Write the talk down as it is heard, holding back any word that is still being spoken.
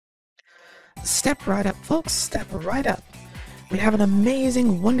Step right up, folks, step right up. We have an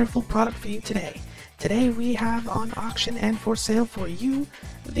amazing, wonderful product for you today. Today we have on auction and for sale for you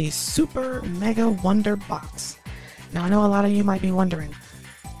the Super Mega Wonder Box. Now I know a lot of you might be wondering,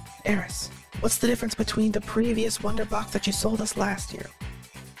 Eris, what's the difference between the previous Wonder Box that you sold us last year?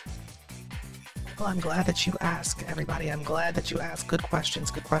 Well, I'm glad that you asked, everybody. I'm glad that you asked. Good questions,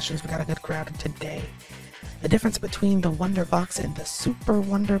 good questions. We got a good crowd today. The difference between the Wonder Box and the Super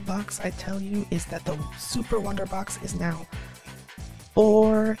Wonder Box, I tell you, is that the Super Wonder Box is now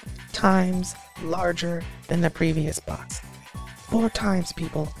 4 times larger than the previous box. 4 times,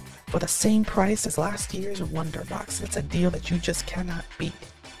 people, for the same price as last year's Wonder Box. It's a deal that you just cannot beat.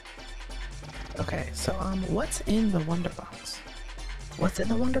 Okay, so what's in the Wonder Box? What's in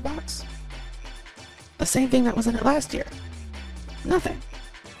the Wonder Box? The same thing that was in it last year. Nothing.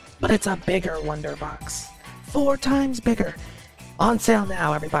 But it's a bigger Wonder Box. 4 times bigger. On sale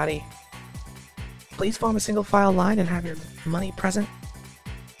now, everybody. Please form a single file line and have your money present.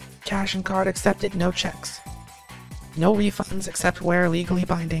 Cash and card accepted, no checks. No refunds except where legally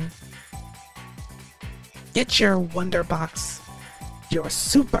binding. Get your Wonder Box, your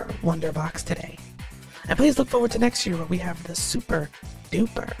Super Wonder Box today. And please look forward to next year where we have the Super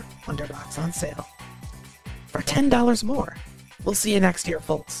Duper Wonder Box on sale for $10 more. We'll see you next year,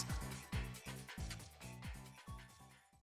 folks.